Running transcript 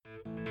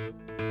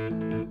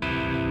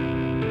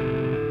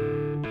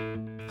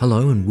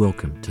Hello and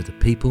welcome to the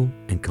People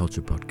and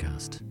Culture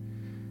Podcast,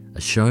 a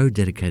show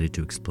dedicated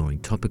to exploring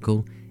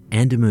topical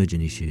and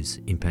emergent issues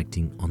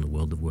impacting on the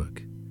world of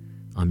work.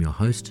 I'm your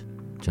host,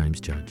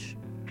 James Judge.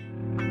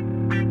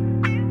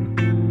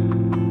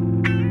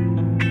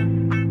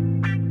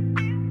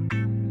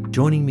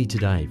 Joining me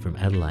today from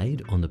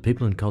Adelaide on the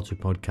People and Culture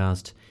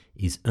Podcast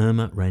is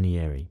Erma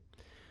Ranieri.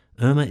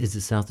 Erma is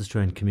the South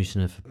Australian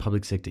Commissioner for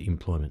Public Sector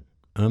Employment.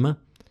 Erma,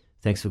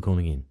 thanks for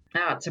calling in.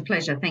 Oh, it's a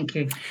pleasure. Thank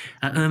you.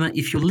 Erma,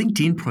 if your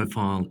LinkedIn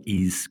profile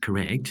is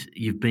correct,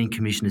 you've been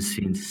Commissioner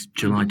since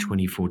July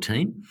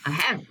 2014. I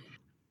have.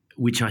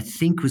 Which I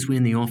think was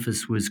when the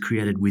office was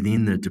created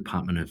within the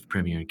Department of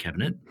Premier and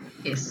Cabinet.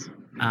 Yes.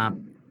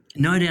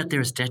 No doubt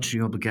there are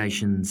statutory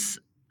obligations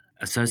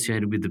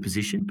associated with the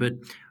position, but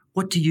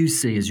what do you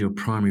see as your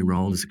primary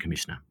role as a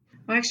Commissioner?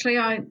 Well, actually,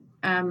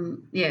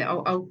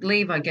 I'll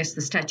leave, I guess,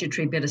 the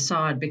statutory bit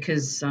aside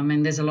because,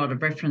 there's a lot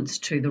of reference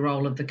to the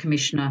role of the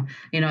Commissioner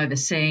in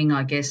overseeing,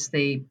 I guess,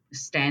 the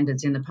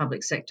standards in the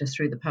public sector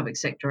through the Public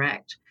Sector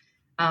Act.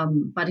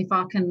 But if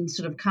I can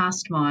sort of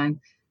cast my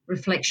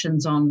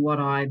reflections on what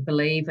I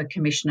believe a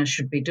Commissioner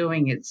should be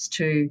doing, it's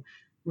to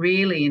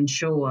really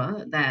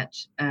ensure that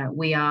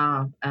we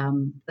are,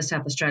 the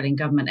South Australian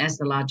Government as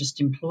the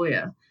largest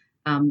employer,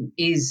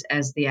 is,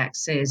 as the Act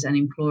says, an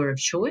employer of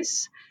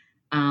choice.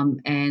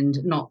 And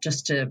not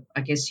just to,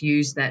 I guess,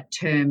 use that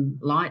term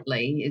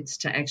lightly, it's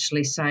to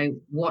actually say,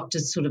 what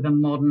does sort of a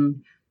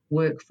modern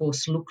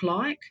workforce look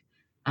like?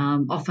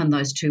 Often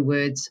those two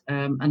words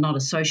are not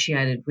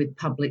associated with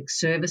public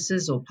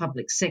services or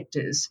public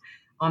sectors.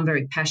 I'm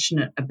very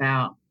passionate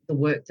about the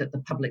work that the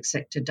public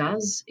sector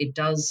does. It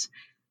does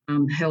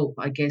help,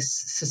 I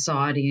guess,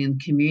 society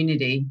and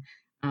community,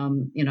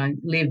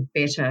 live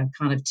better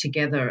kind of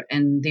together.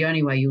 And the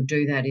only way you'll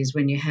do that is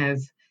when you have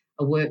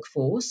a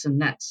workforce, and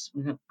that's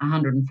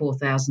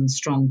 104,000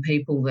 strong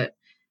people that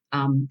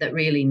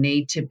really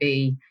need to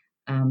be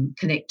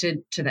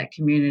connected to that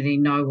community,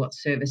 know what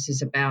service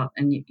is about,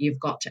 and you've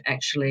got to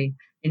actually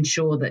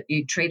ensure that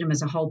you treat them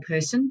as a whole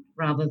person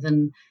rather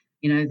than,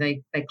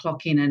 they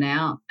clock in and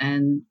out,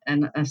 and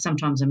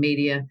sometimes the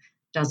media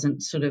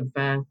doesn't sort of,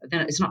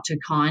 it's not too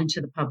kind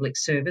to the public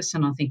service,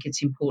 and I think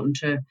it's important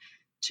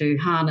to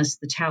harness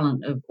the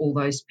talent of all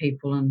those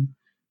people. And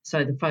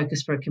so the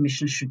focus for a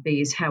Commissioner should be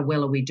is how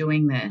well are we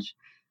doing that,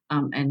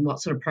 and what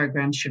sort of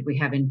programs should we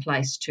have in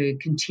place to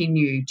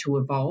continue to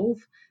evolve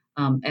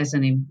as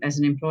an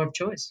employer of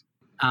choice.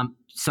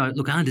 So,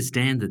 look, I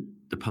understand that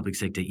the public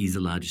sector is the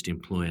largest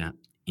employer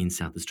in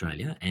South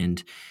Australia,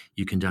 and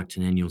you conduct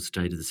an annual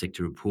State of the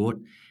Sector report.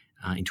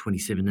 In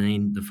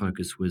 2017, the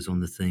focus was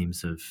on the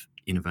themes of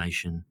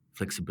innovation,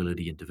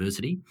 flexibility and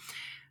diversity.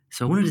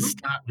 So I wanted to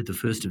start with the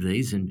first of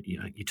these, and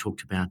you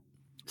talked about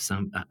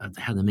some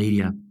how the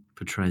media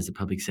portrays the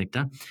public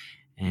sector,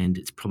 and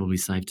it's probably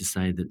safe to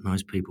say that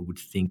most people would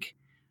think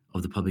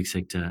of the public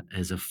sector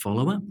as a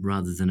follower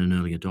rather than an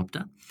early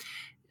adopter.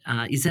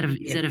 Is that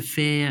a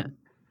fair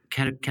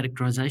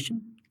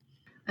categorisation?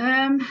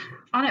 I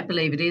don't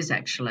believe it is,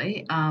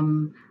 actually.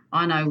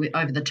 I know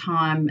over the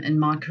time in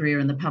my career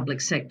in the public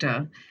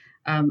sector,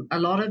 a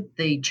lot of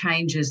the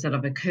changes that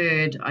have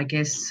occurred, I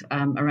guess,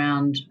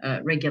 around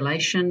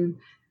regulation,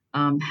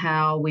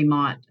 how we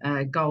might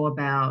go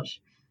about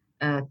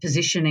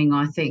positioning,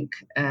 I think,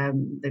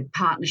 the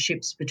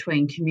partnerships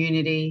between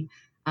community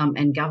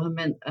and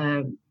government,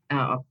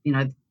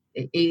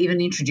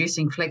 even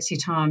introducing flexi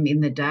time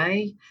in the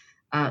day,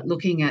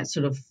 looking at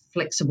sort of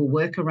flexible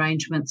work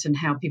arrangements and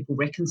how people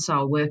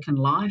reconcile work and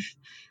life,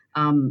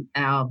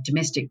 our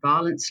domestic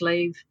violence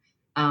leave,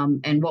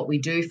 and what we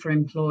do for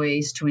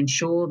employees to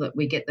ensure that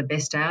we get the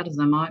best out of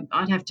them.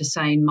 I'd have to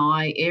say in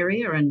my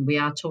area, and we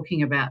are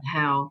talking about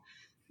how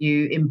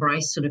you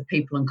embrace sort of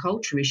people and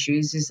culture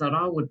issues, is that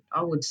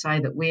I would say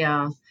that we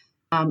are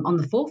on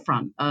the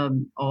forefront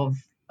of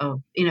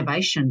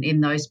innovation in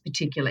those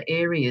particular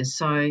areas.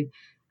 So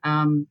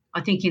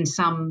I think in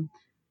some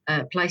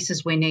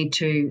places we need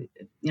to,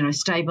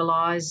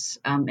 stabilise,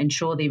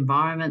 ensure the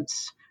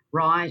environment's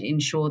right,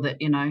 ensure that,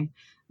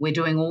 we're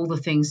doing all the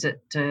things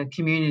that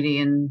community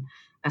and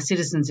our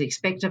citizens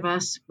expect of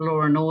us,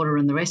 law and order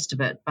and the rest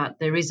of it. But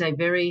there is a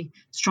very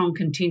strong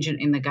contingent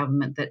in the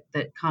government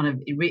that kind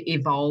of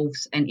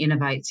evolves and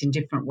innovates in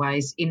different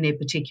ways in their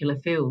particular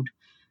field.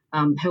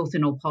 Health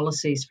in all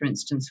policies, for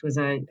instance, was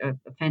a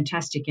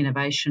fantastic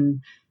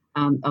innovation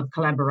of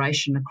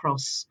collaboration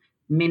across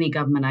many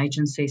government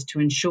agencies to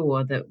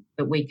ensure that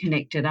we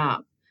connected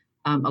up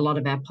a lot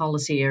of our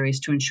policy areas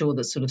to ensure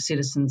that sort of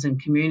citizens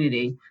and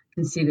community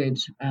considered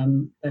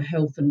the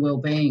health and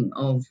well-being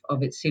of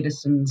its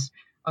citizens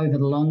over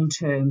the long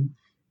term.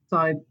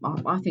 So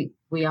I think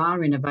we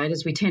are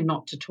innovators. We tend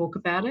not to talk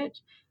about it.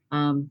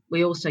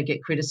 We also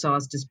get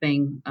criticised as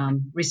being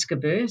risk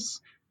averse,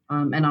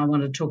 and I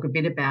want to talk a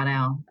bit about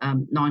our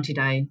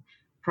 90-day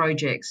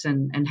projects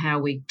and how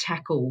we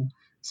tackle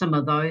some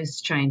of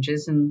those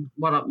changes. And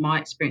what my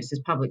experience is,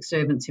 public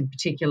servants in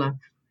particular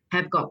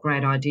have got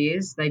great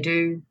ideas. They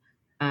do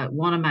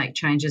want to make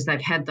changes. They've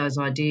had those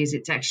ideas.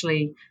 It's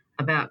actually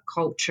about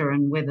culture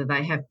and whether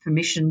they have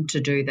permission to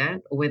do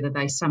that or whether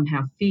they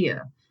somehow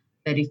fear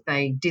that if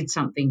they did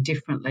something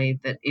differently,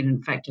 that it,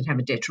 in fact, would have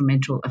a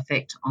detrimental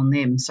effect on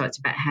them. So it's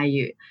about how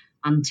you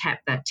untap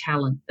that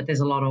talent, but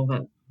there's a lot of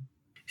it.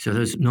 So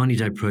those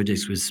 90-day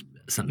projects was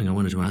something I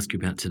wanted to ask you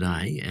about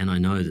today, and I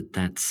know that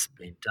that's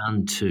been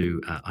done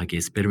to,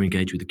 better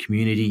engage with the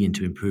community and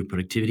to improve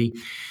productivity.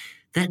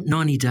 That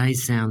 90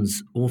 days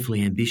sounds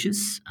awfully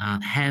ambitious.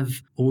 Have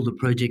all the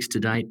projects to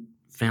date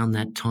found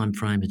that time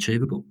frame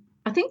achievable?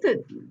 I think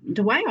that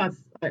the way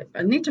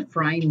I need to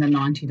frame the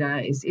 90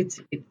 days,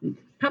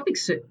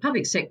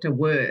 public sector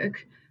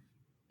work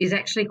is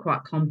actually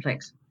quite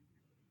complex.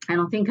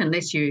 And I think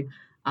unless you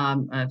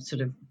are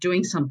sort of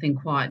doing something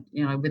quite,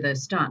 with a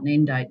start and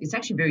end date, it's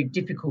actually very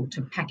difficult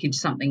to package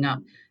something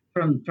up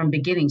from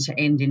beginning to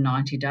end in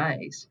 90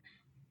 days.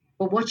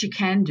 But what you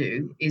can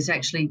do is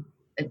actually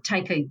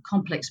take a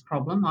complex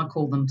problem. I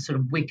call them sort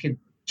of wicked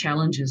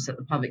challenges that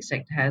the public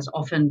sector has.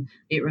 Often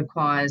it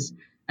requires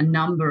a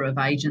number of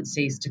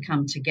agencies to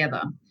come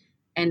together.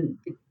 And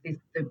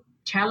the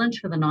challenge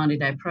for the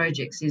 90-day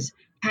projects is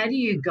how do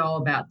you go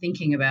about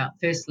thinking about,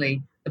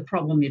 firstly, the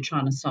problem you're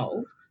trying to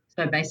solve?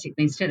 So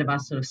basically, instead of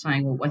us sort of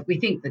saying, well, we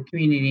think the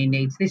community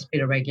needs this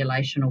bit of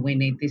regulation or we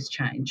need this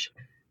change,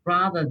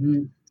 rather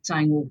than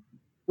saying, well,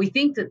 we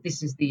think that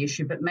this is the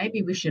issue, but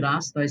maybe we should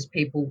ask those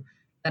people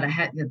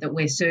that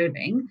we're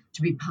serving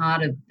to be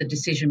part of the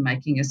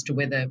decision-making as to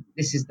whether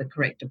this is the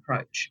correct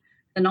approach.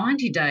 The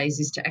 90 days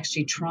is to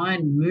actually try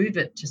and move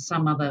it to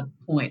some other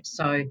point.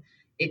 So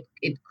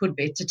it could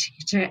be, to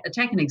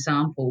take an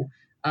example,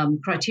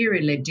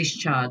 criteria-led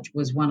discharge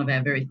was one of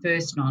our very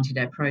first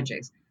 90-day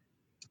projects.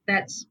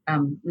 That's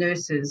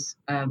nurses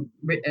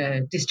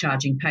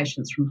discharging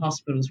patients from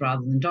hospitals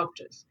rather than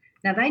doctors.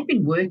 Now, they'd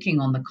been working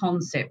on the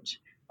concept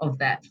of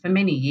that for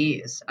many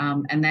years,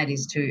 and that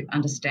is to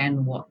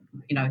understand what,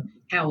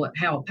 how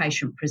a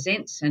patient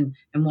presents and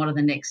what are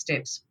the next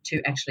steps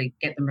to actually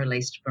get them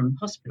released from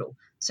hospital.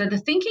 So the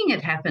thinking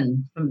had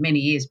happened for many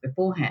years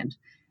beforehand.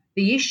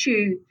 The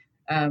issue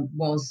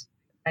was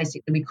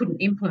basically we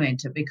couldn't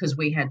implement it because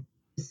we had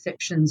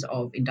perceptions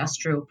of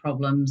industrial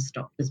problems.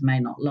 Doctors may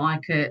not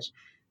like it.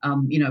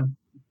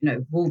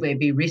 Will there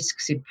be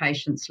risks if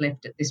patients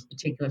left at this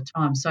particular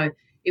time? So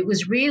it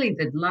was really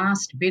the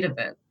last bit of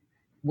it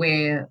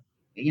where,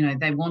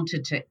 they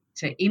wanted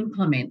to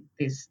implement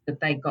this, that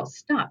they got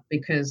stuck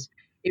because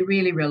it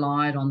really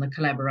relied on the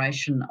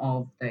collaboration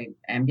of the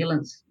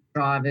ambulance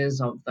drivers,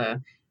 of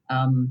the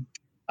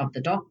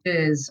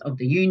doctors, of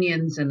the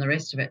unions and the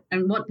rest of it.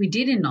 And what we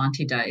did in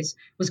 90 days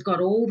was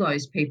got all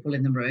those people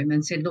in the room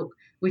and said, look,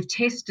 we've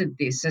tested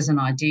this as an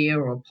idea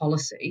or a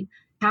policy.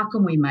 How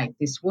can we make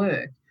this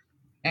work?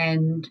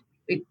 And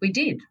we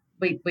did.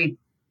 We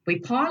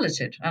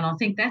piloted. And I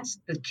think that's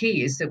the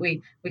key, is that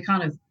we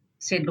kind of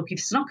said, look, if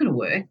it's not going to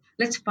work,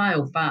 let's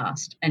fail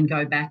fast and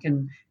go back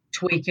and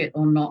tweak it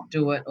or not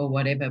do it or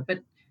whatever. But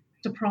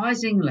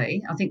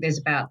surprisingly, I think there's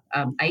about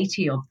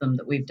 80 of them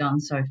that we've done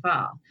so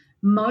far.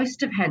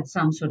 Most have had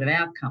some sort of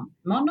outcome.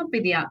 Might not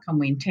be the outcome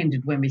we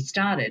intended when we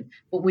started,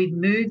 but we've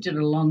moved it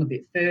along a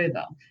bit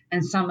further.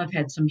 And some have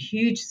had some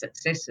huge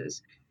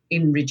successes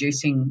in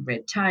reducing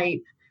red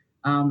tape,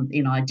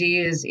 in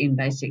ideas, in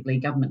basically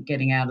government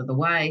getting out of the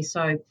way.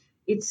 So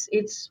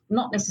it's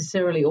not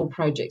necessarily all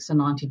projects are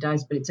 90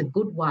 days, but it's a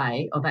good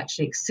way of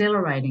actually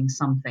accelerating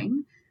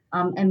something,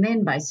 and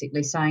then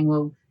basically saying,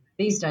 well,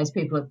 these days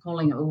people are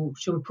calling it, well,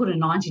 should we put a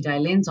 90-day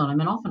lens on them?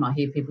 And often I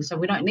hear people say,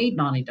 we don't need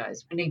 90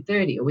 days, we need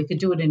 30, or we could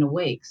do it in a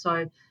week.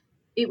 So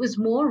it was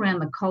more around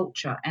the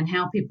culture and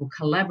how people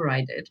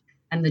collaborated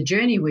and the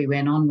journey we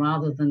went on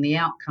rather than the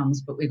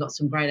outcomes, but we got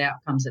some great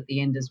outcomes at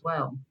the end as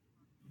well.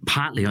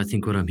 Partly, I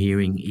think what I'm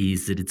hearing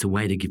is that it's a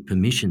way to give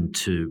permission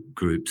to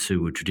groups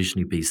who would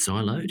traditionally be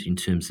siloed in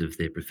terms of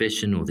their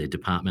profession or their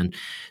department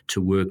to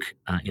work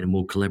in a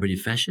more collaborative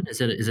fashion. Is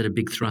that a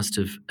big thrust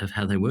of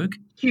how they work?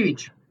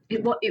 Huge.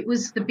 It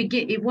was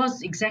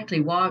exactly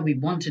why we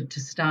wanted to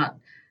start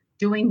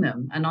doing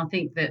them. And I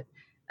think that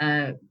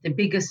the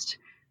biggest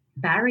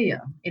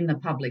barrier in the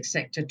public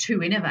sector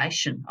to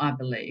innovation, I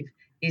believe,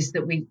 is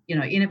that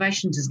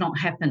innovation does not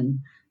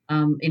happen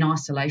in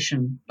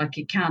isolation. Like,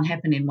 it can't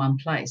happen in one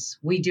place.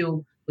 We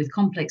deal with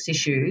complex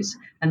issues,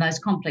 and those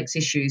complex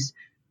issues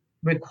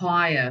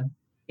require,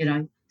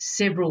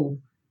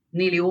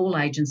 nearly all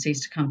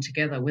agencies to come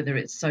together, whether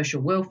it's social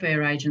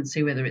welfare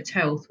agency, whether it's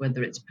health,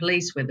 whether it's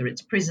police, whether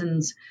it's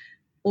prisons.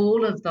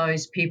 All of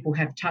those people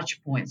have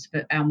touch points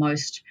for our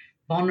most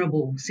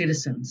vulnerable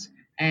citizens.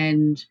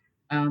 And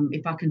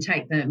if I can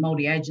take the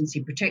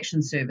multi-agency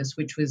protection service,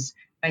 which was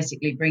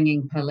basically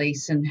bringing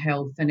police and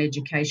health and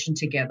education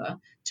together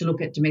to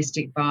look at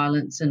domestic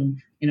violence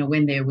and,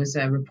 when there was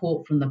a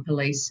report from the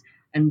police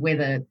and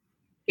whether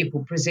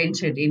people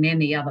presented in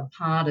any other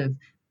part of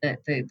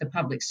the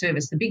public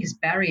service. The biggest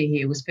barrier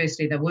here was,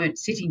 firstly, they weren't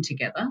sitting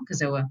together because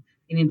they were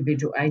in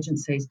individual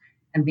agencies,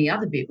 and the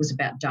other bit was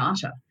about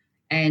data.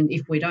 And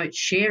if we don't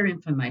share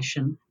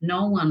information,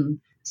 no one,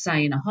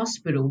 say in a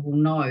hospital, will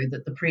know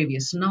that the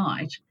previous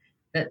night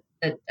that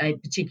that a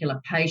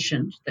particular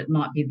patient that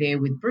might be there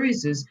with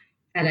bruises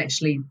had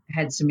actually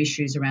had some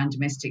issues around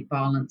domestic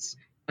violence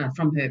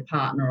from her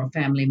partner or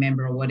family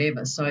member or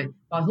whatever. So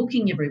by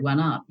hooking everyone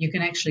up, you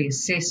can actually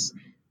assess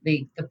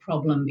the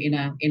problem in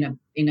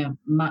a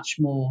much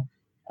more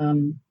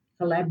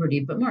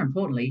collaborative, but more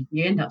importantly,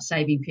 you end up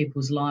saving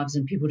people's lives,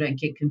 and people don't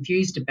get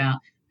confused about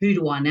who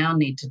do I now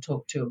need to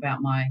talk to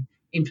about my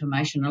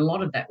information. A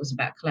lot of that was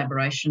about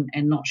collaboration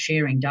and not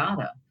sharing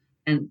data.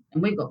 And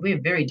we're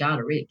very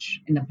data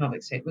rich in the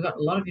public sector. We've got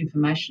a lot of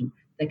information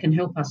that can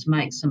help us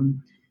make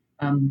some,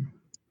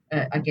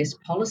 I guess,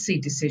 policy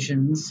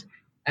decisions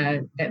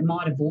that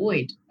might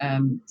avoid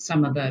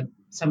some of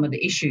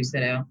the issues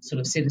that our sort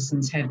of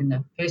citizens have in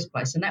the first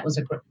place. And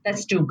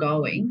that's still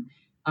going,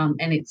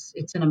 and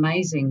it's an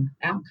amazing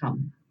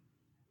outcome.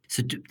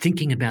 So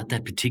thinking about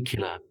that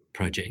particular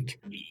project,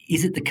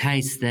 is it the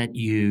case that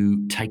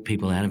you take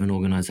people out of an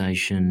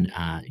organisation?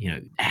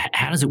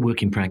 How does it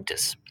work in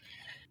practice?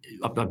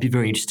 I'd be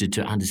very interested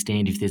to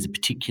understand if there's a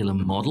particular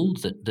model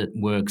that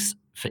works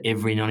for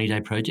every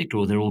 90-day project,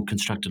 or they're all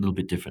constructed a little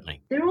bit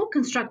differently? They're all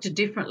constructed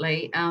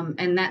differently,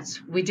 and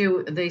we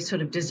do the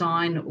sort of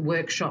design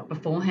workshop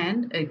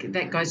beforehand.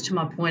 That goes to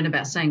my point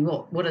about saying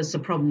what is the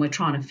problem we're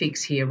trying to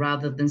fix here,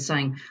 rather than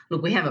saying,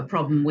 look, we have a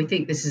problem, we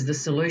think this is the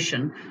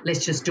solution,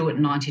 let's just do it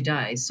in 90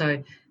 days.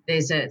 So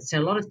there's a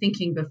lot of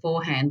thinking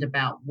beforehand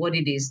about what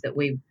it is that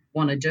we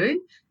want to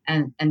do,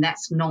 and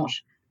that's not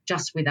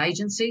just with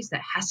agencies.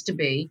 That has to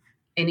be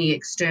any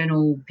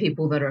external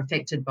people that are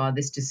affected by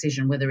this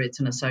decision, whether it's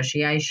an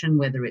association,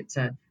 whether it's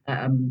an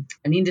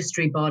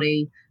industry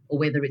body, or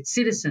whether it's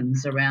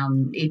citizens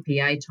around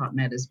EPA type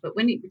matters. But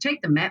when you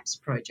take the MAPS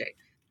project,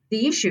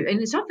 the issue, and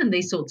it's often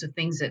these sorts of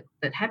things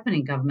that happen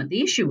in government,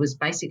 the issue was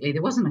basically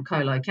there wasn't a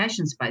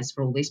co-location space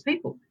for all these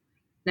people.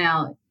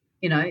 Now,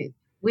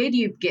 where do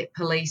you get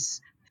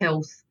police,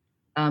 health,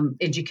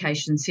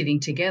 education sitting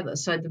together?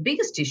 So the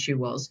biggest issue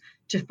was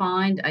to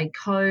find a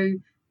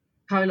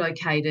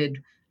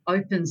co-located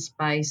open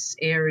space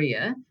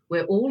area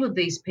where all of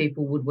these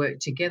people would work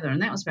together,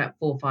 and that was about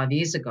 4 or 5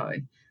 years ago.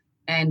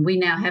 And we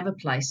now have a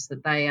place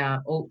that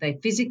they're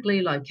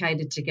physically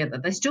located together.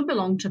 They still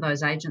belong to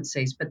those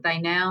agencies, but they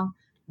now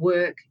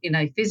work in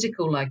a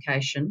physical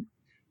location.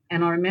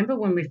 And I remember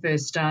when we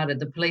first started,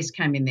 the police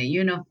came in their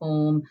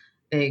uniform,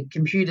 their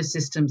computer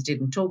systems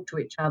didn't talk to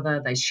each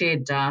other, they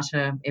shared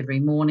data every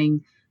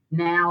morning.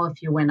 Now,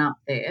 if you went up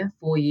there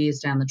 4 years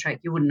down the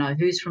track, you wouldn't know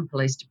who's from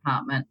police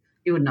department,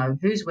 you would know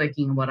who's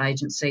working in what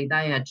agency.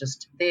 They are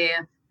just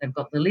there. They've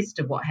got the list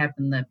of what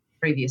happened the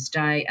previous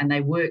day, and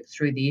they work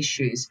through the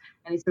issues.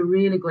 And it's a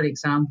really good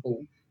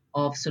example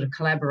of sort of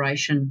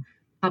collaboration,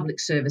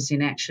 public service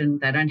in action.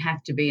 They don't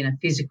have to be in a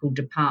physical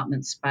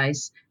department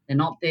space. They're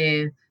not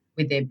there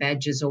with their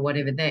badges or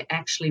whatever. They're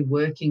actually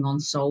working on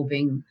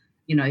solving,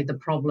 the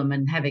problem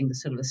and having the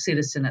sort of a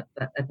citizen at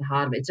the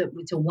heart of it.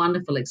 It's a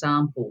wonderful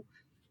example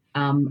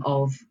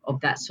of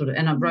that sort of,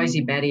 and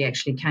Rosie Batty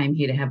actually came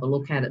here to have a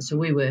look at it. So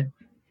we were,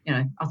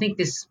 I think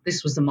this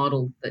was the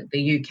model that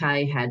the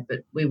UK had,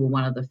 but we were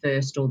one of the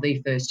first, or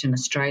the first in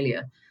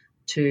Australia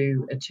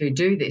to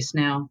do this.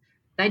 Now,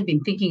 they'd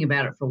been thinking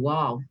about it for a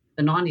while.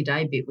 The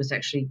 90-day bit was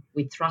actually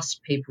we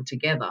thrust people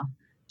together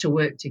to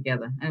work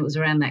together, and it was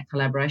around that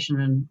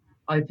collaboration and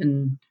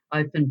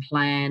open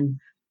plan,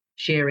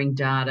 sharing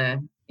data,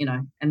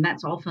 and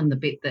that's often the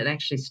bit that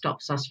actually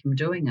stops us from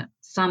doing it.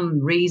 Some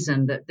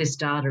reason that this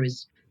data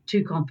is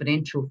too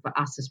confidential for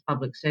us as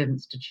public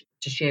servants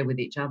to share with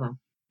each other.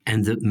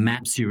 And the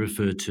MAPS you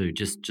refer to,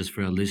 just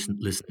for our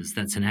listeners,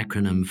 that's an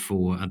acronym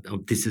for,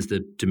 this is the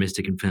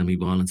domestic and family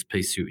violence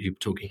piece you're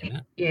talking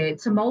about? Yeah,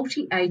 it's a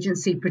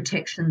multi-agency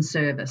protection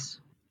service.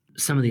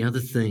 Some of the other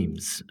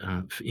themes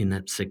in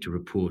that sector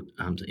report,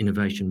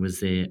 innovation was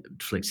there,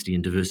 flexity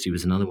and diversity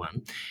was another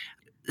one.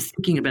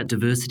 Thinking about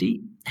diversity,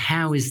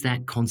 how is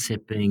that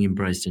concept being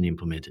embraced and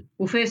implemented?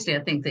 Well, firstly, I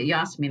think that you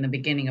asked me in the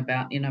beginning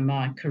about,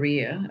 my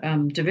career.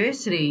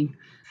 Diversity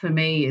for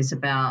me is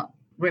about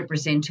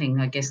representing,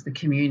 I guess, the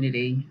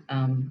community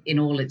in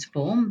all its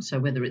forms. So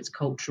whether it's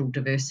cultural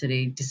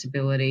diversity,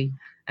 disability,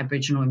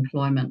 Aboriginal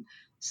employment.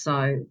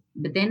 So,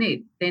 but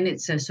then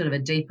it's a sort of a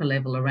deeper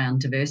level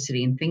around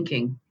diversity in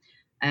thinking.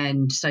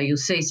 And so you'll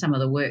see some of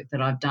the work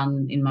that I've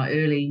done in my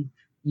early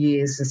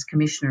years as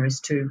Commissioner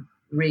is to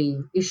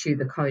reissue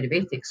the Code of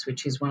Ethics,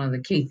 which is one of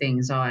the key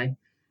things I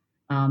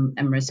am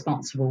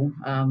responsible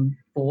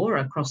for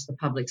across the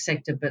public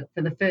sector. But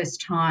for the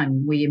first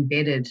time, we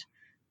embedded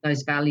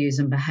those values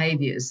and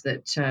behaviours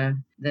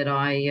that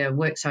I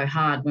worked so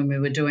hard when we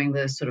were doing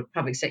the sort of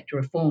public sector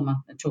reform. I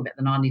talk about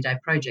the 90-day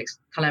projects.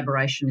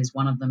 Collaboration is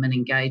one of them, and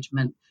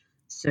engagement,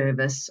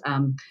 service.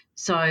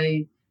 So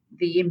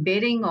the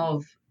embedding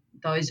of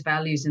those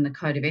values in the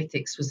Code of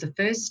Ethics was the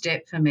first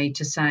step for me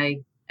to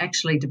say,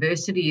 actually,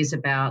 diversity is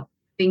about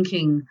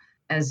thinking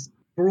as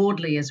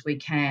broadly as we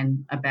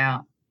can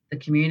about the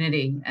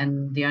community,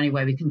 and the only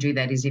way we can do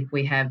that is if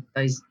we have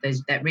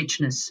that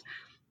richness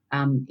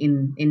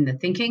in the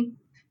thinking,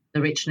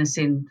 the richness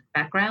in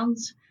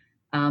backgrounds,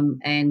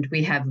 and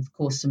we have, of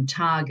course, some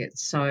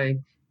targets. So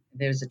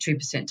There's a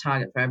 2%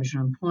 target for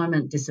Aboriginal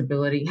employment.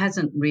 Disability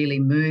hasn't really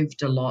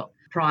moved a lot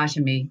prior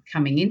to me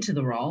coming into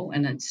the role,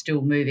 and it's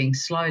still moving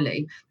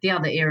slowly. The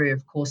other area,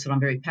 of course, that I'm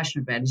very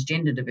passionate about is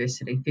gender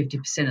diversity.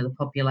 50% of the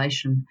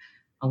population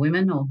are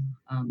women, or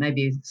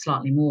maybe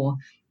slightly more.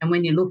 And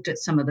when you looked at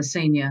some of the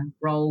senior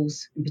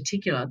roles in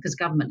particular, because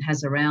government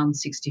has around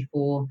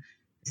 64%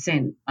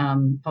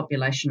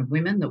 population of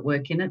women that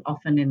work in it,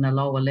 often in the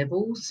lower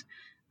levels,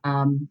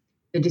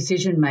 the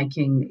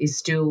decision-making is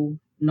still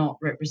not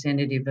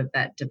representative of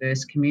that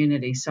diverse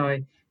community. So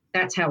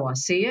that's how I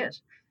see it.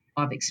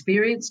 I've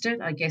experienced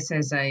it, I guess,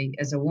 as a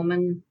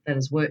woman that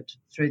has worked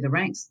through the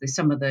ranks. There's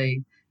some of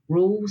the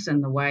rules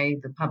and the way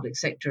the public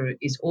sector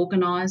is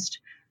organised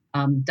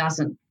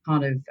doesn't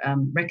kind of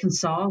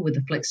reconcile with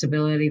the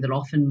flexibility that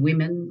often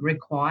women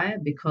require,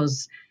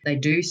 because they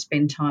do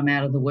spend time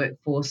out of the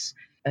workforce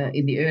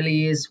in the early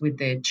years with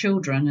their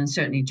children, and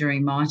certainly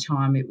during my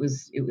time it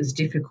was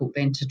difficult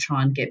then to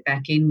try and get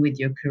back in with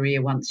your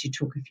career once you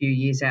took a few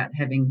years out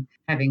having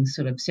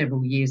sort of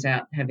several years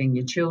out having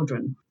your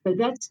children. So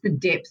that's the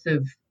depth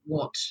of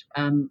what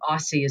I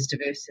see as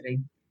diversity.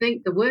 I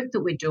think the work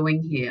that we're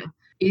doing here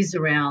is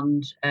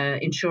around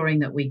ensuring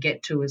that we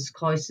get to as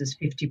close as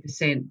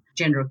 50%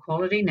 gender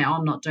equality. Now,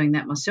 I'm not doing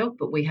that myself,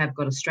 but we have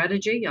got a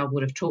strategy. I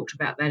would have talked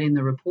about that in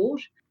the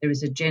report. There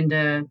is a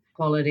gender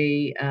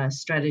equality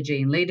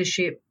strategy and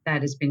leadership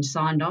that has been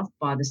signed off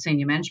by the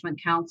Senior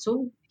Management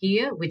Council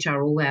here, which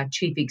are all our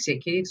chief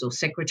executives or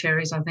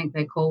secretaries, I think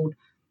they're called,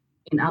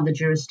 in other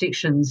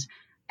jurisdictions.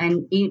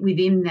 And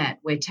within that,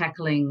 we're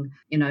tackling,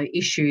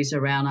 issues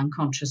around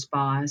unconscious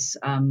bias,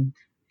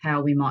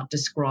 how we might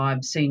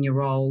describe senior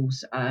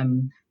roles,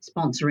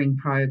 sponsoring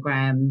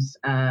programs,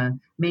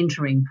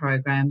 mentoring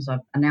programs.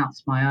 I've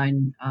announced my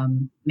own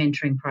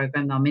mentoring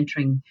program. I'm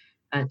mentoring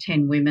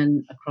 10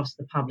 women across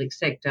the public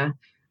sector.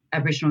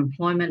 Aboriginal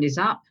employment is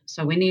up,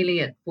 so we're nearly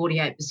at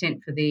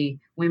 48% for the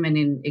women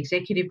in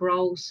executive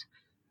roles.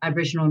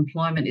 Aboriginal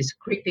employment is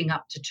creeping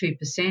up to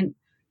 2%,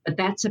 but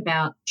that's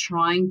about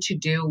trying to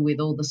deal with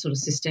all the sort of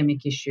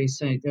systemic issues.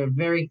 So there are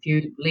very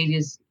few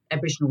leaders,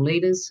 Aboriginal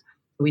leaders.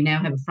 We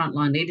now have a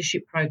frontline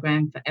leadership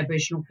program for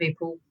Aboriginal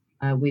people.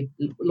 We've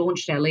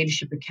launched our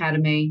Leadership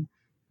Academy.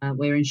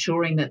 We're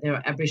ensuring that there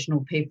are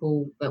Aboriginal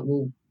people that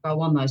will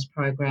go on those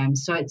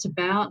programs. So it's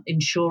about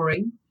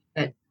ensuring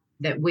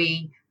that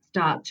we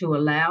start to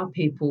allow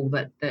people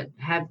that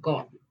have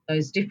got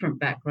those different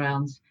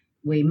backgrounds.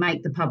 We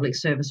make the public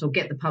service, or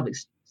get the public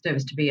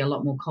service, to be a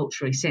lot more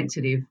culturally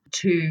sensitive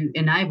to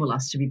enable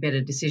us to be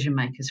better decision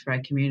makers for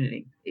our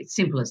community. It's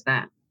simple as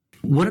that.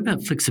 What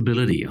about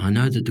flexibility? I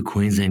know that the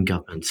Queensland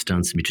government's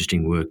done some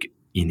interesting work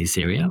in this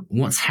area.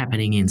 What's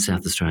happening in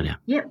South Australia?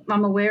 Yep,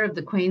 I'm aware of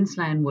the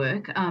Queensland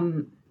work.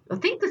 I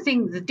think the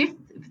thing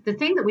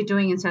that we're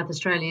doing in South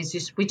Australia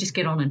is we just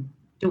get on and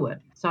do it.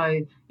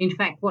 So, in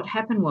fact, what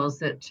happened was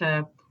that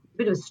a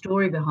bit of a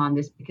story behind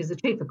this, because the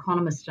chief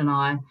economist and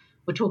I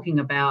were talking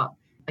about,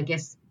 I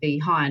guess, the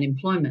high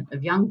unemployment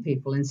of young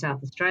people in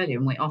South Australia,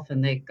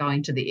 and they're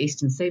going to the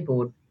eastern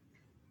seaboard.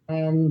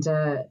 And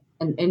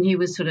he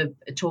was sort of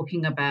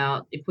talking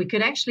about if we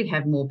could actually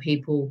have more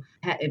people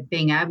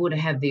being able to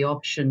have the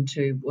option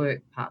to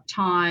work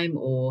part-time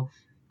or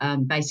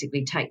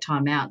basically take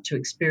time out to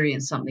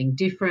experience something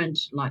different,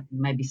 like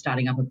maybe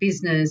starting up a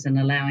business and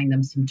allowing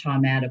them some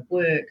time out of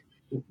work,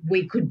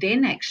 we could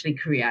then actually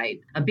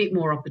create a bit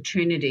more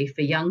opportunity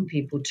for young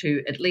people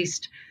to at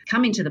least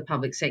come into the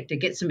public sector,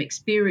 get some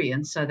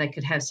experience so they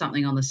could have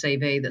something on the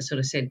CV that sort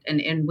of said,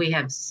 and we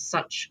have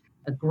such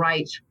a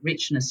great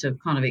richness of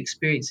kind of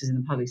experiences in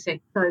the public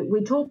sector. So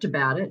we talked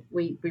about it.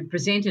 We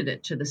presented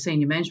it to the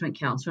Senior Management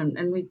Council,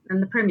 and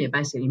the Premier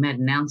basically made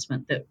an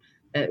announcement that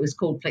it was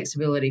called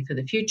Flexibility for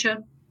the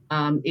Future.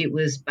 It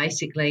was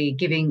basically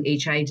giving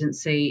each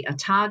agency a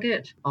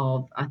target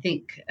of, I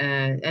think,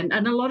 and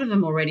a lot of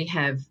them already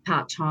have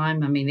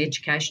part-time. I mean, the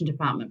Education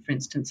Department, for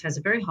instance, has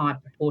a very high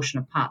proportion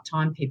of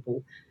part-time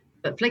people.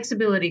 But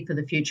Flexibility for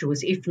the Future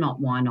was, if not,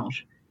 why not?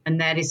 And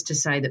that is to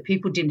say that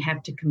people didn't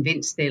have to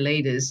convince their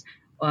leaders.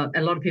 A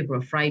lot of people are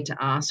afraid to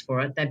ask for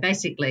it.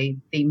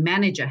 The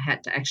manager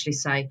had to actually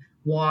say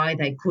why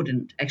they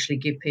couldn't actually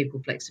give people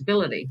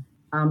flexibility.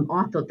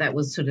 I thought that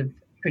was sort of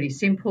pretty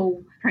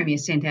simple. Premier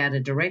sent out a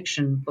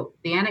direction, but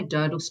the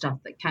anecdotal stuff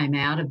that came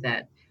out of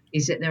that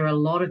is that there are a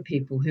lot of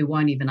people who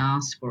won't even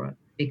ask for it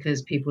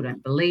because people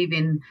don't believe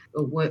in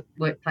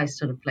workplace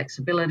sort of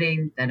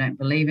flexibility. They don't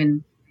believe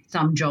in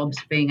some jobs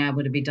being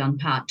able to be done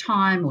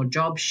part-time or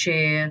job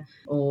share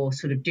or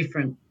sort of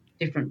different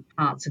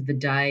parts of the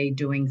day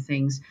doing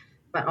things.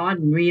 But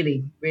I'm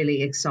really,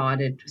 really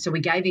excited. So we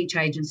gave each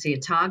agency a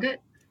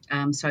target.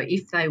 So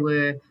if they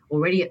were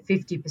already at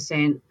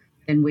 50%,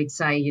 then we'd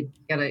say you've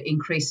got to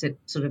increase it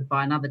sort of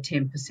by another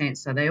 10%.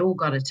 So they all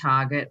got a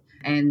target.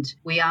 And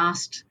we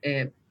asked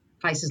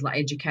places like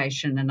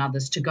education and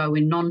others to go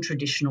in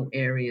non-traditional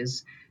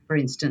areas. For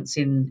instance,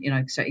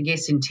 so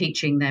yes, in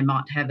teaching they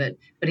might have it,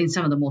 but in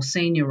some of the more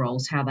senior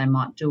roles, how they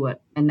might do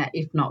it, and that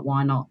if not,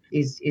 why not,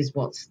 is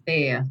what's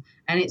there.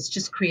 And it's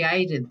just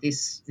created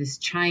this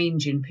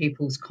change in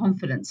people's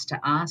confidence to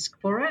ask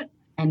for it.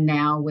 And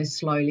now we're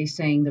slowly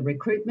seeing the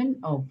recruitment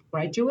of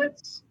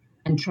graduates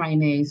and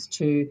trainees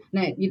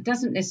now it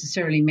doesn't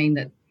necessarily mean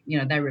that,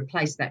 they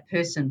replace that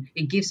person.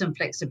 It gives them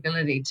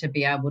flexibility to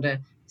be able to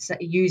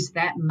use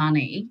that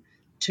money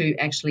to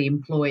actually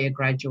employ a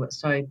graduate.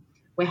 So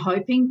we're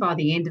hoping by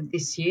the end of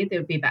this year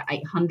there'll be about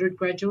 800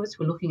 graduates.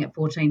 We're looking at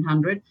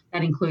 1,400.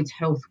 That includes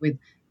health with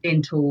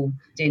dental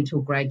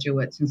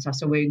graduates and stuff.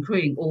 So we're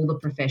including all the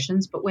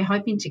professions, but we're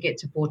hoping to get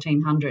to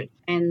 1,400.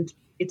 And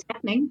it's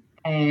happening,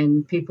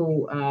 and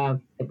people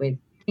we're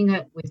doing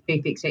it with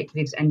chief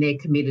executives, and they're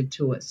committed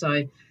to it.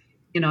 So,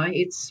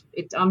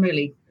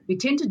 we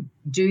tend to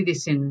do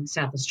this in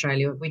South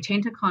Australia. We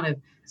tend to kind of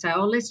say,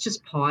 let's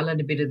just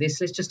pilot a bit of this.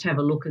 Let's just have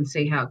a look and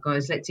see how it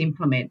goes. Let's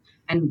implement.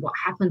 And what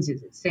happens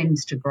is it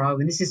tends to grow.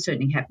 And this is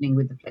certainly happening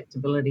with the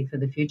Flexibility for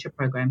the Future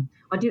program.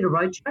 I did a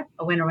roadshow.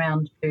 I went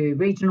around to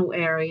regional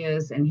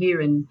areas and here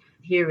in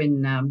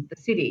the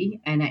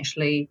city, and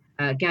actually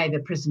gave a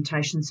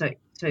presentation. So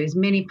as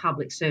many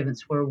public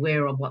servants were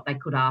aware of what they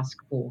could ask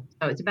for.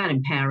 So it's about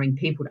empowering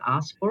people to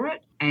ask for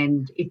it.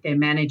 And if their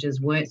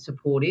managers weren't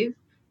supportive,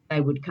 they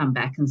would come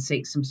back and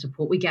seek some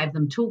support. We gave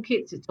them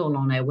toolkits. It's all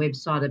on our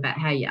website about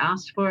how you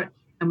asked for it.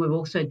 And we've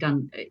also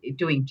done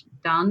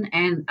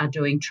and are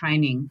doing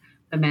training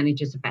for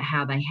managers about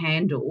how they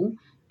handle,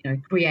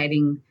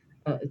 creating,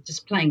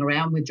 just playing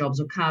around with jobs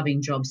or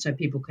carving jobs so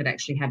people could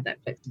actually have that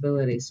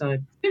flexibility. So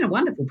it's been a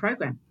wonderful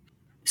program.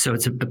 So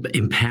it's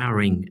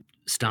empowering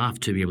staff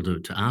to be able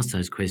to ask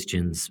those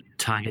questions,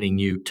 targeting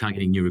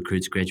new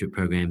recruits, graduate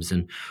programs,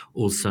 and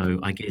also,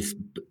 I guess,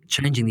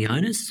 changing the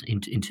onus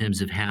in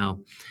terms of how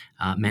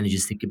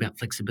managers think about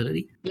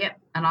flexibility. Yep,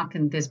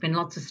 and there's been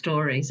lots of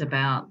stories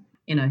about,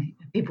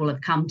 people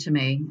have come to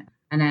me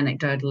and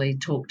anecdotally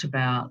talked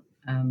about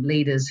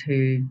leaders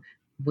who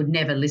would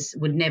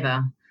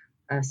never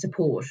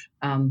support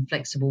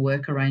flexible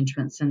work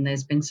arrangements, and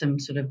there's been some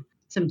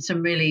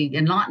really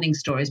enlightening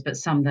stories, but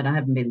some that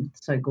haven't been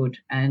so good.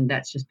 And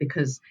that's just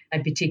because a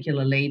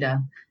particular leader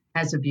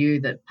has a view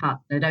that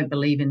they don't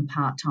believe in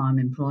part-time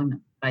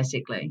employment,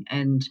 basically.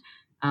 And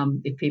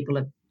if people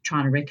are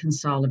trying to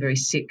reconcile a very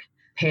sick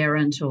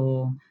parent,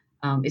 or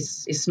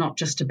it's not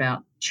just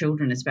about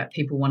children, it's about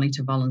people wanting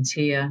to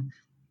volunteer.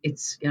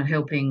 It's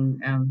helping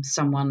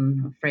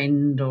someone, a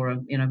friend, or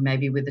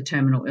maybe with a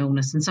terminal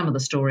illness. And some of the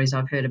stories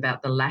I've heard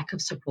about the lack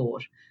of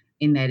support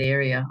in that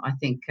area, I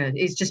think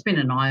it's just been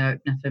an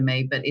eye-opener for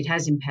me, but it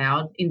has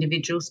empowered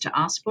individuals to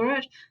ask for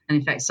it. And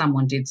in fact,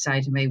 someone did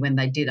say to me when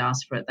they did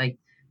ask for it, they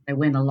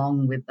went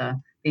along with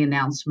the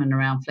announcement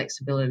around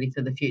Flexibility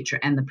for the Future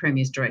and the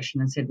Premier's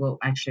direction and said, well,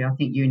 actually, I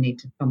think you need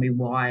to tell me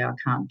why I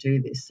can't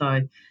do this.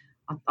 So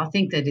I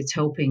think that it's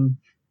helping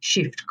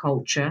shift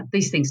culture.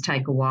 These things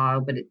take a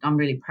while, but I'm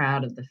really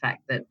proud of the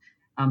fact that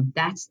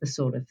that's the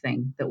sort of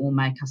thing that will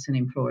make us an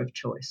employer of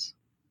choice.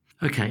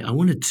 Okay, I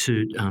wanted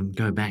to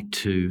go back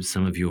to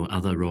some of your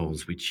other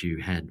roles which you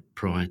had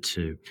prior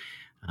to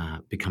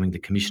becoming the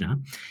Commissioner,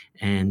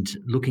 and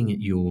looking at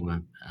your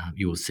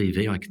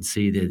CV, I can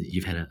see there that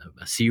you've had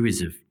a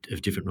series of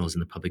different roles in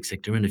the public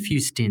sector and a few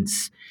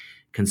stints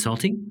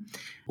consulting.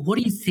 What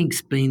do you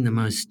think's been the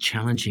most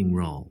challenging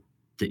role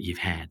that you've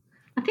had?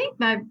 I think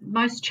my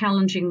most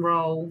challenging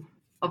role,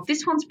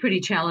 this one's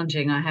pretty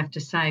challenging, I have to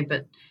say,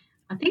 but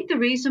I think the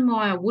reason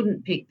why I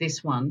wouldn't pick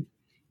this one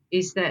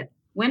is that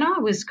when I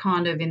was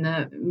kind of in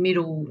the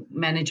middle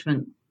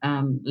management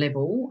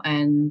level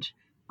and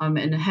I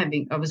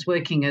was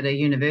working at a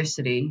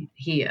university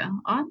here,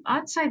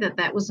 I'd say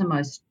that was the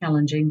most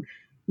challenging,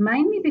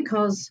 mainly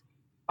because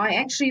I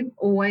actually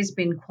always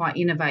been quite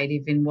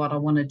innovative in what I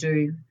want to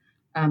do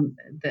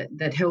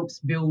that helps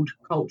build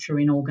culture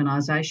in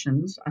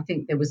organisations. I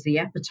think there was the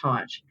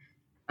appetite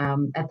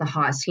at the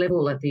highest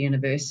level at the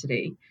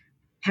university.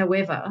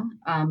 However,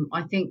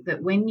 I think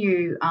that when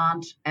you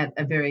aren't at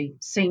a very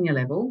senior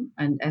level,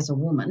 and as a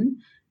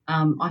woman,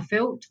 I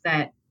felt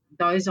that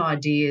those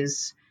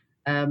ideas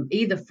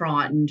either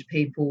frightened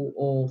people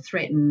or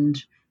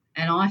threatened,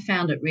 and I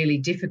found it really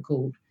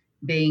difficult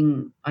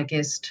being, I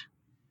guess,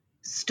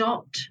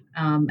 stopped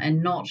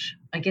and not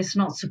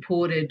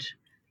supported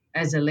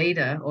as a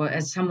leader or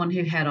as someone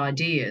who had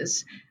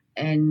ideas,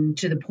 and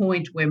to the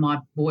point where my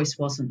voice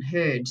wasn't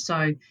heard.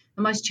 So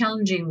the most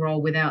challenging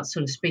role, without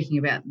sort of speaking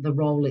about the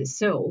role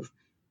itself,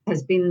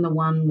 has been the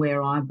one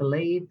where I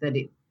believe that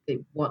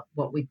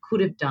what we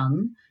could have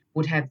done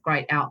would have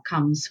great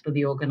outcomes for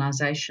the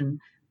organisation.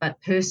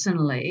 But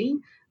personally,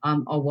 I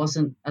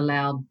wasn't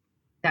allowed,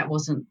 that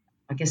wasn't,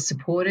 I guess,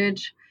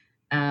 supported.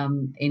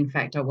 In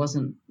fact, I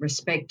wasn't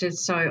respected.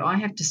 So I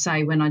have to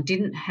say, when I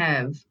didn't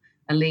have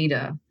a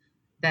leader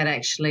that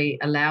actually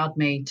allowed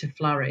me to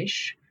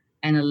flourish,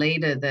 and a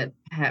leader that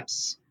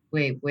perhaps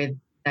where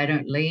they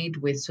don't lead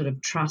with sort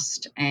of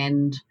trust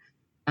and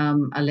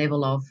a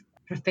level of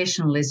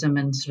professionalism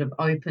and sort of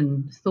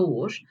open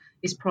thought,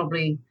 is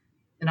probably,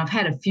 and I've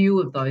had a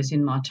few of those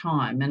in my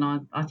time,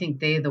 and I think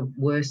they're the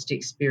worst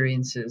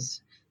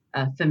experiences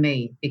for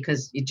me,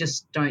 because you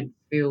just don't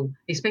feel,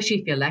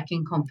 especially if you're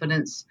lacking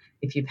confidence,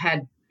 if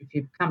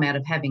you've come out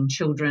of having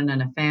children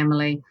and a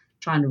family,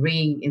 trying to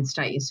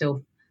reinstate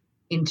yourself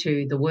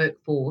into the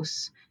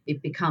workforce,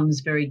 it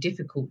becomes very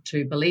difficult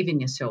to believe in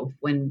yourself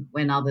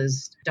when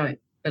others don't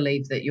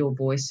believe that your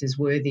voice is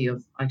worthy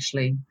of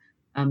actually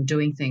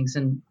doing things.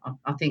 And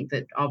I think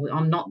that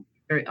I'm not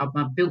very,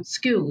 I've built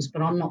skills,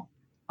 but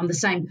I'm the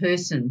same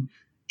person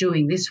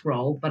doing this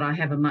role, but I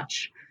have a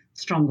much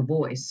stronger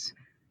voice.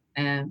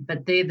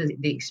 But they're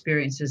the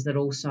experiences that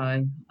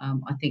also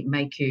I think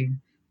make you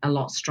a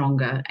lot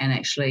stronger. And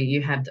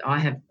actually, I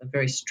have a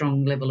very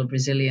strong level of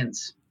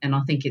resilience, and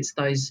I think it's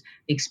those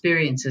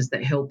experiences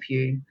that help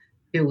you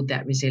build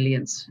that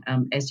resilience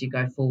as you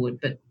go forward.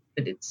 But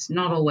it's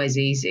not always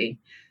easy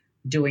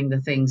doing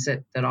the things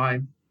that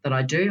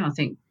I do. I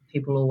think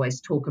people always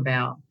talk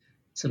about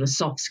sort of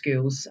soft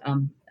skills.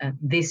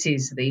 This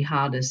is the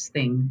hardest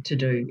thing to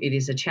do. It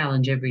is a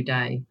challenge every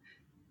day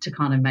to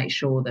kind of make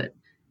sure that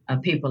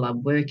people are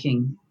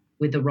working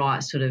with the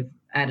right sort of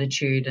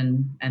attitude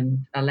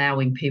and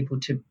allowing people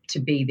to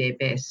be their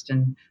best.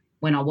 And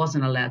when I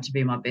wasn't allowed to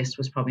be my best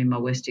was probably my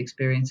worst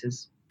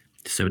experiences.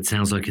 So it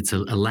sounds like it's a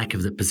lack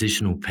of the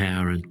positional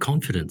power and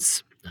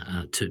confidence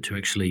to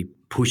actually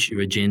push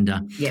your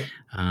agenda, Yep.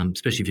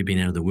 Especially if you've been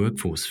out of the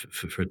workforce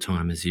for a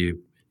time, as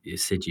you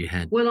said you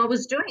had. Well, I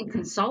was doing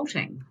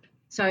consulting.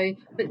 So,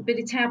 but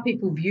it's how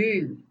people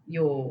view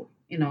your,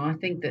 I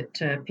think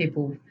that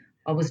people,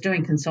 I was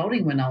doing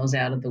consulting when I was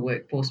out of the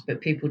workforce,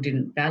 but people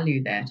didn't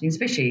value that. And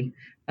especially,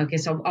 I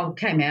guess I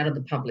came out of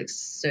the public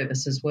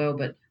service as well.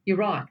 But you're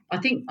right. I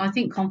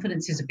think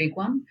confidence is a big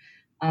one.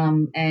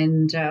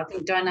 And I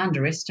think don't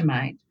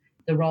underestimate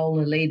the role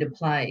a leader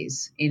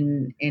plays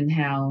in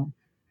how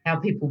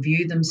people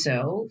view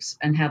themselves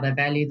and how they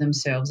value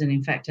themselves, and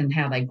in fact, and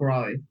how they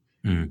grow.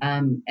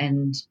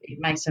 And it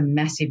makes a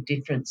massive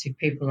difference if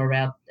people are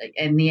out,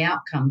 and the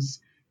outcomes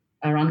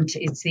are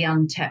it's the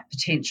untapped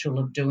potential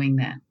of doing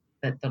that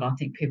I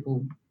think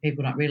people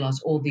don't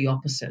realise, or the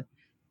opposite,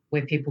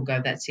 where people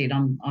go, that's it,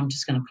 I'm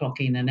just going to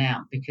clock in and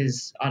out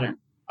because I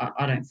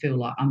don't feel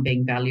like I'm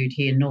being valued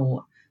here,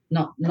 nor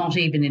not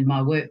even in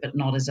my work, but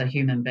not as a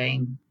human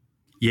being.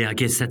 Yeah, I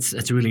guess that's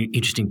a really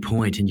interesting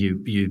point. And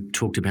you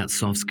talked about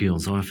soft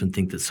skills. I often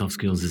think that soft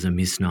skills is a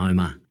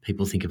misnomer.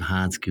 People think of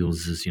hard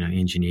skills as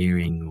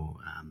engineering or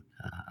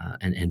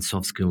and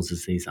soft skills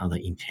as these other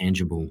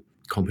intangible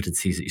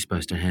competencies that you're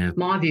supposed to have.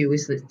 My view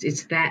is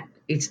that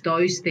it's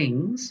those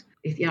things.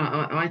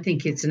 I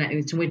think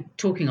we're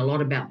talking a lot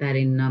about that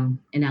in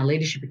our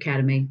leadership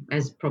academy,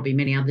 as probably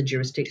many other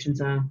jurisdictions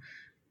are.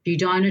 If you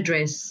don't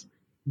address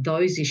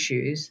those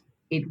issues,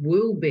 it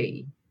will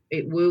be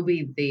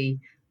the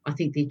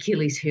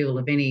Achilles heel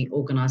of any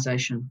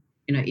organisation.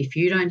 If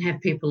you don't have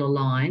people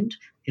aligned,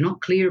 you're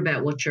not clear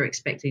about what you're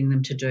expecting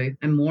them to do,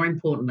 and more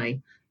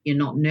importantly, you're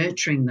not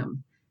nurturing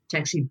them to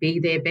actually be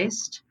their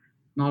best.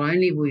 Not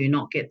only will you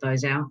not get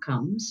those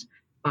outcomes,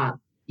 but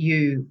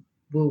you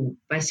will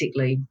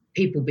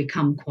people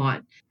become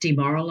quite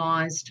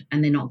demoralised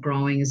and they're not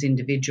growing as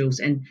individuals.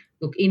 And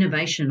look,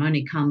 innovation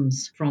only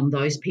comes from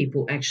those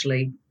people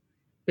actually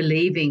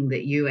believing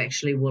that you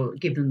actually will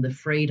give them the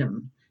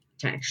freedom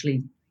to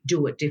actually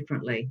do it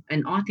differently.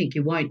 And I think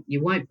you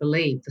won't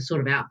believe the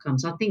sort of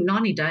outcomes. I think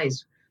 90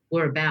 days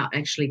were about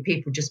actually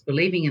people just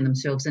believing in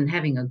themselves and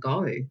having a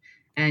go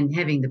and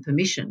having the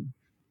permission.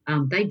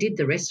 They did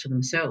the rest for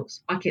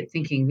themselves. I kept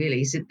thinking,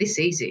 really, is it this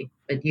easy?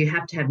 But you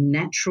have to have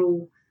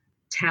natural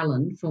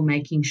talent for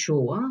making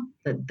sure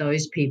that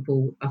those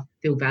people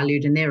feel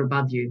valued and they're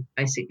above you,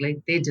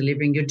 basically. They're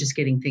delivering, you're just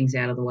getting things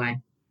out of the way.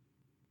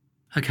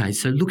 Okay,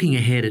 so looking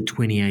ahead at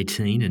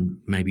 2018 and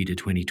maybe to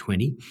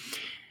 2020,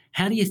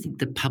 how do you think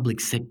the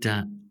public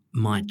sector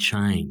might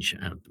change,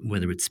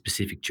 whether it's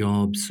specific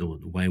jobs or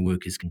the way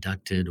work is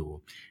conducted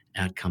or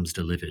outcomes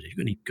delivered?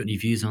 Have you got any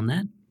views on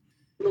that?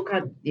 Look,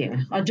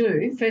 I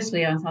do.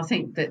 Firstly, I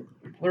think that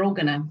we're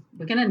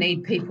gonna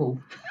need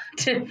people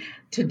to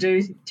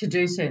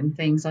do certain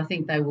things. I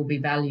think they will be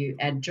value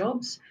add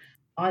jobs.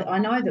 I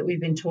know that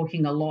we've been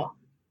talking a lot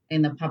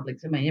in the public.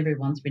 I mean,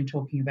 everyone's been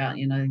talking about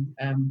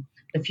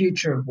the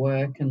future of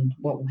work and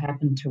what will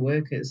happen to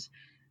workers.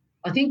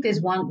 I think there's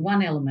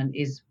one element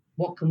is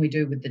what can we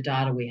do with the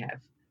data we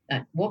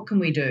have? What can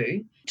we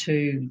do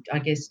to, I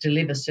guess,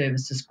 deliver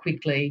services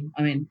quickly?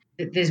 I mean,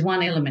 there's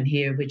one element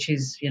here which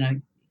is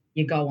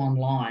you go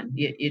online,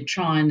 you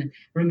try and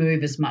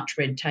remove as much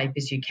red tape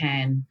as you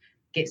can,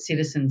 get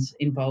citizens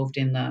involved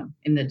in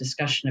the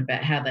discussion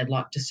about how they'd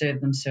like to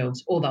serve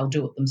themselves, or they'll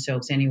do it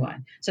themselves anyway.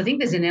 So I think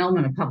there's an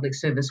element of public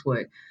service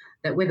work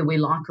that whether we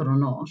like it or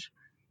not,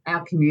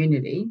 our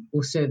community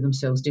will serve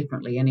themselves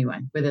differently anyway,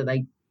 whether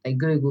they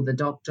Google the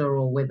doctor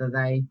or whether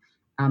they,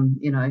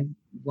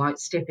 won't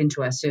step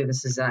into our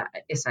services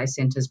SA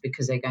centres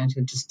because they're going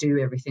to just do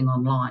everything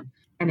online.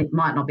 And it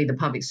might not be the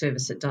public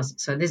service that does it.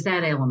 So there's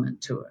that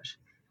element to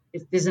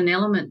it. There's an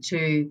element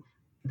to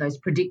those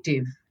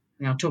predictive,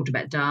 I talked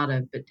about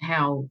data, but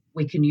how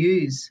we can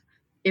use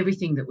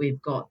everything that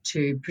we've got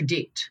to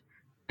predict,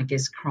 I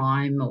guess,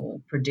 crime or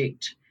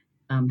predict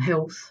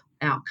health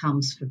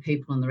outcomes for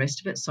people and the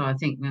rest of it. So I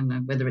think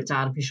whether it's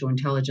artificial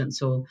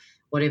intelligence or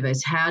whatever,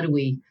 it's how do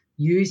we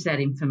use that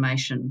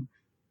information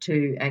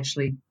to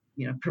actually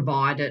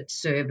provide it,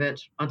 serve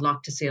it. I'd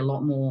like to see a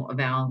lot more of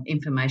our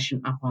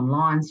information up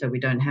online so we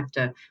don't have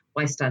to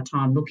waste our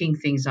time looking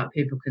things up.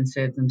 People can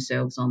serve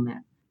themselves on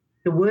that.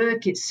 The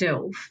work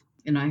itself,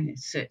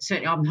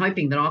 certainly I'm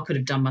hoping that I could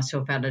have done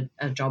myself out of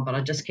a job, but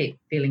I just keep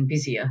feeling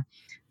busier.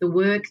 The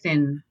work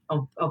then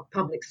of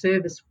public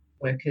service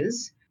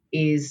workers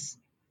is,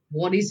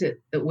 what is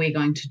it that we're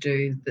going to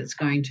do that's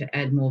going to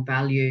add more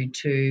value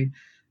to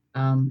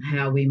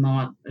how we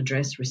might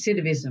address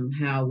recidivism,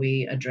 how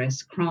we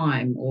address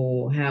crime,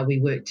 or how we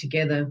work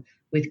together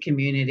with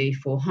community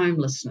for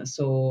homelessness,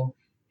 or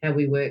how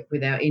we work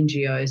with our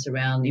NGOs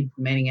around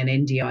implementing an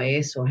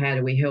NDIS, or how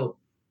do we help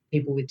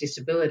people with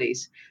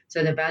disabilities.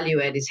 So the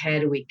value add is, how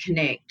do we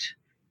connect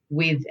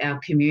with our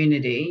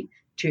community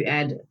to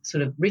add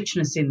sort of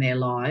richness in their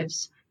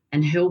lives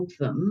and help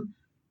them,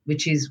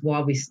 which is why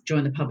we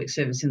joined the public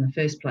service in the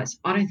first place.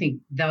 I don't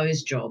think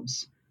those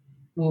jobs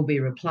will be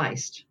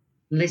replaced.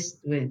 Unless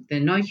there are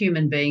no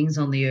human beings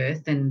on the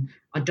earth, then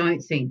I don't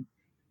think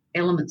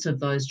elements of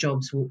those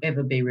jobs will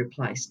ever be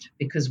replaced,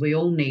 because we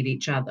all need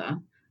each other.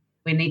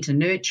 We need to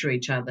nurture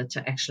each other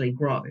to actually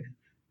grow.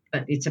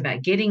 But it's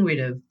about getting rid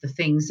of the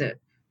things that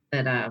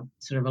are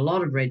sort of a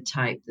lot of red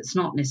tape that's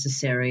not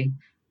necessary,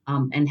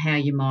 and how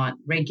you might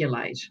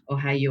regulate, or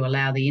how you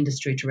allow the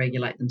industry to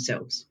regulate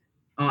themselves.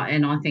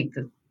 And I think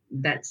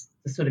that's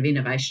the sort of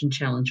innovation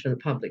challenge for the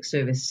public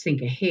service.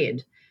 Think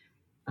ahead.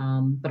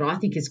 But I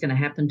think it's going to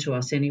happen to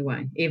us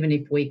anyway. Even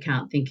if we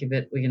can't think of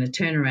it, we're going to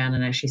turn around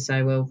and actually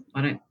say, well,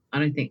 I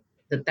don't think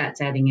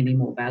that's adding any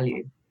more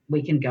value.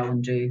 We can go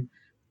and do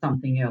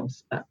something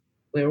else. But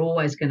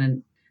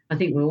I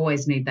think we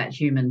always need that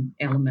human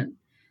element.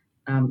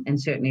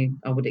 And certainly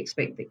I would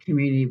expect that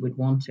community would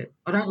want it.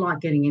 I don't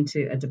like getting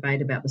into a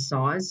debate about the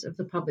size of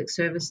the public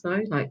service,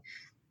 though. Like,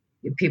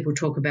 people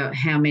talk about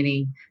how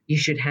many you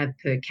should have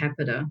per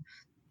capita.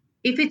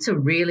 If it's a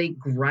really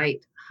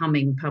great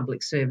humming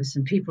public service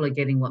and people are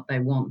getting what they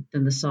want,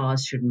 then the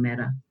size shouldn't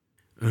matter.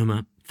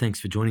 Erma, thanks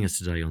for joining us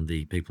today on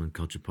the People and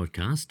Culture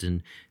podcast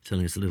and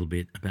telling us a little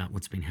bit about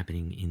what's been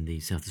happening in the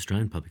South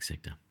Australian public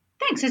sector.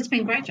 Thanks, it's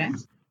been great,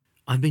 James.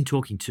 I've been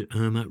talking to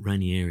Erma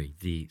Ranieri,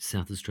 the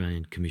South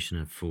Australian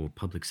Commissioner for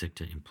Public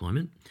Sector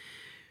Employment.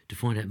 To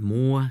find out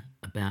more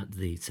about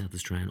the South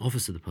Australian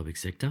Office of the Public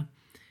Sector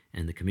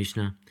and the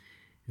Commissioner,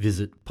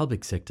 visit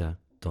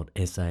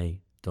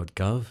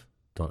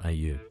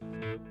publicsector.sa.gov.au.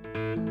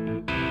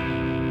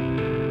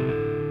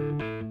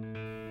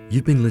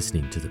 You've been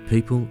listening to the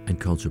People and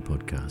Culture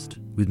podcast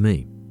with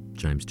me,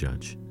 James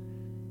Judge.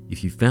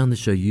 If you found the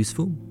show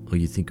useful, or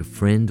you think a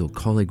friend or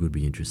colleague would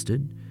be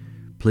interested,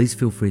 please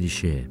feel free to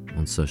share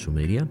on social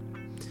media.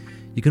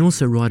 You can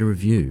also write a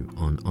review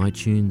on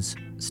iTunes,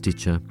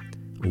 Stitcher,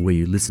 or where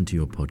you listen to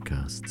your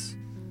podcasts.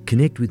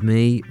 Connect with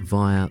me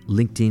via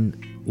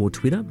LinkedIn or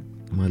Twitter.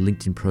 My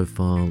LinkedIn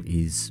profile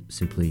is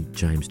simply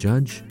James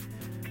Judge.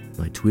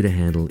 My Twitter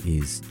handle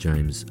is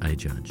James A.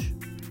 Judge.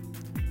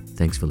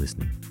 Thanks for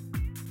listening.